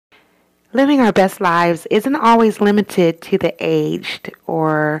Living our best lives isn't always limited to the aged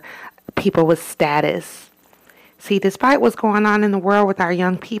or people with status. See, despite what's going on in the world with our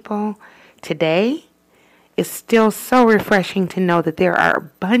young people today, it's still so refreshing to know that there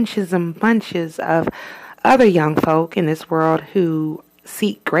are bunches and bunches of other young folk in this world who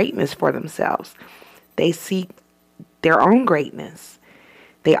seek greatness for themselves. They seek their own greatness.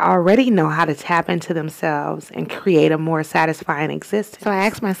 They already know how to tap into themselves and create a more satisfying existence. So I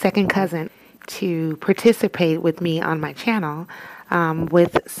asked my second cousin to participate with me on my channel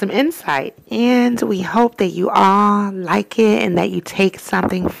with some insight. And we hope that you all like it and that you take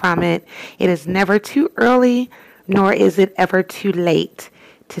something from it. It is never too early, nor is it ever too late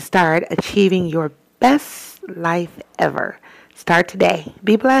to start achieving your best life ever. Start today.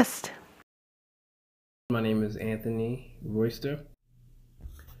 Be blessed. My name is Anthony Royster.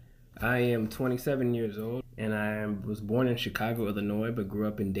 I am 27 years old, and I was born in Chicago, Illinois, but grew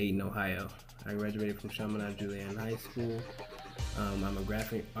up in Dayton, Ohio. I graduated from Chaminade Julian High School. I'm a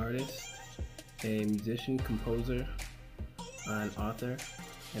graphic artist, a musician, composer, an author,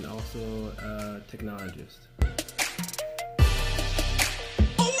 and also a technologist.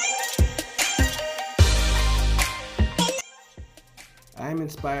 I'm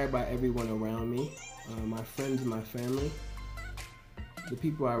inspired by everyone around me, my friends and my family. The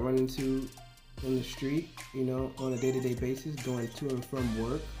people I run into in the street, on a day-to-day basis, going to and from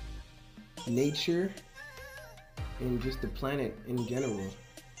work, nature, and just the planet in general.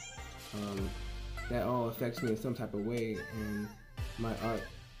 That all affects me in some type of way, and my art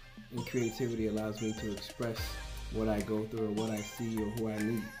and creativity allows me to express what I go through or what I see or who I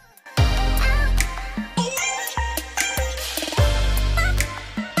meet.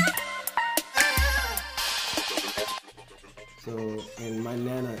 So, and my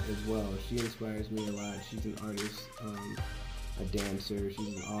Nana as well, she inspires me a lot. She's an artist, a dancer,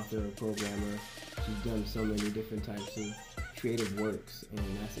 she's an author, a programmer. She's done so many different types of creative works, and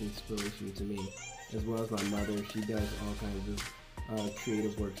that's an inspiration to me. As well as my mother, she does all kinds of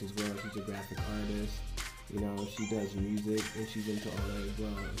creative works as well. She's a graphic artist, she does music, and she's into all that as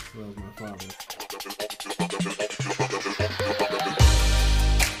well as my father.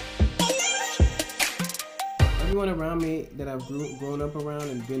 Everyone around me that I've grown up around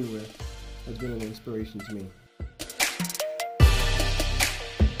and been with has been an inspiration to me.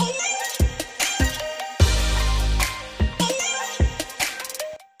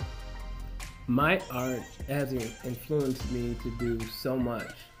 My art has influenced me to do so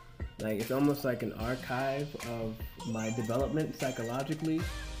much. It's almost like an archive of my development psychologically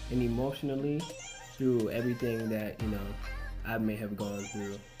and emotionally through everything that, I may have gone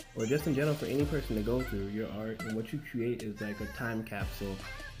through. Or just in general for any person to go through. Your art and what you create is like a time capsule,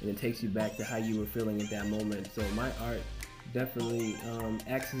 and it takes you back to how you were feeling at that moment. So my art definitely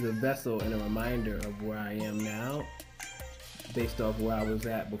acts as a vessel and a reminder of where I am now based off where I was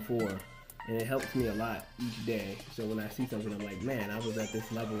at before. And it helps me a lot each day. So when I see something, I'm like, man, I was at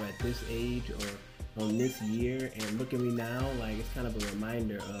this level at this age or on this year, and look at me now. It's kind of a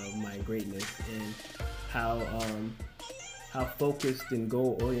reminder of my greatness and how focused and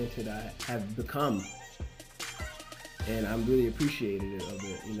goal-oriented I have become. And I'm really appreciative of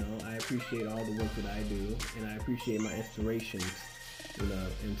it, I appreciate all the work that I do, and I appreciate my inspirations,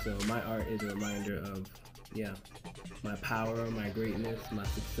 and so my art is a reminder of, my power, my greatness, my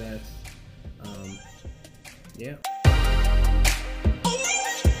success, yeah.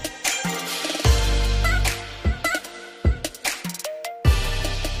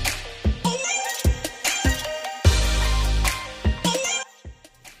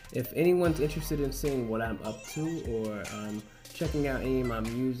 If anyone's interested in seeing what I'm up to, or checking out any of my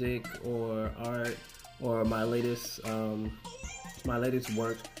music or art or my latest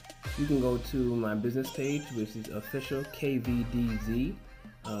work, you can go to my business page, which is official KVDZ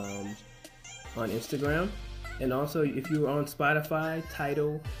on Instagram. And also, if you're on Spotify,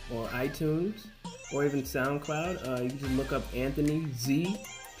 Tidal, or iTunes, or even SoundCloud, you can just look up Anthony Z.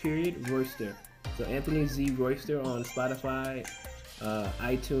 Royster. So Anthony Z. Royster on Spotify,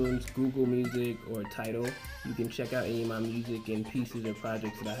 iTunes, Google Music, or Tidal. You can check out any of my music and pieces and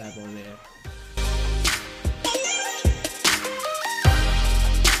projects that I have on there.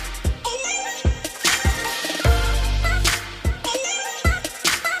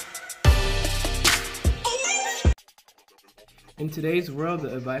 In today's world,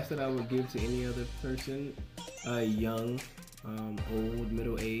 the advice that I would give to any other person, young, old,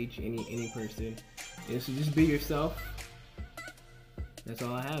 middle age, any person, is to just be yourself. That's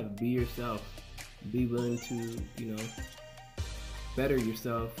all I have. Be yourself. Be willing to, better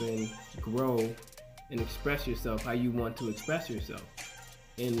yourself and grow and express yourself how you want to express yourself.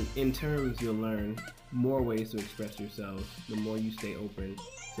 in terms, you'll learn more ways to express yourselves the more you stay open.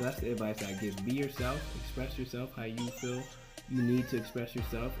 So that's the advice I give. Be yourself, express yourself how you feel you need to express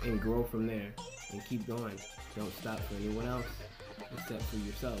yourself, and grow from there. And keep going. Don't stop for anyone else except for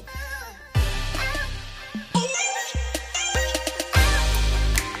yourself.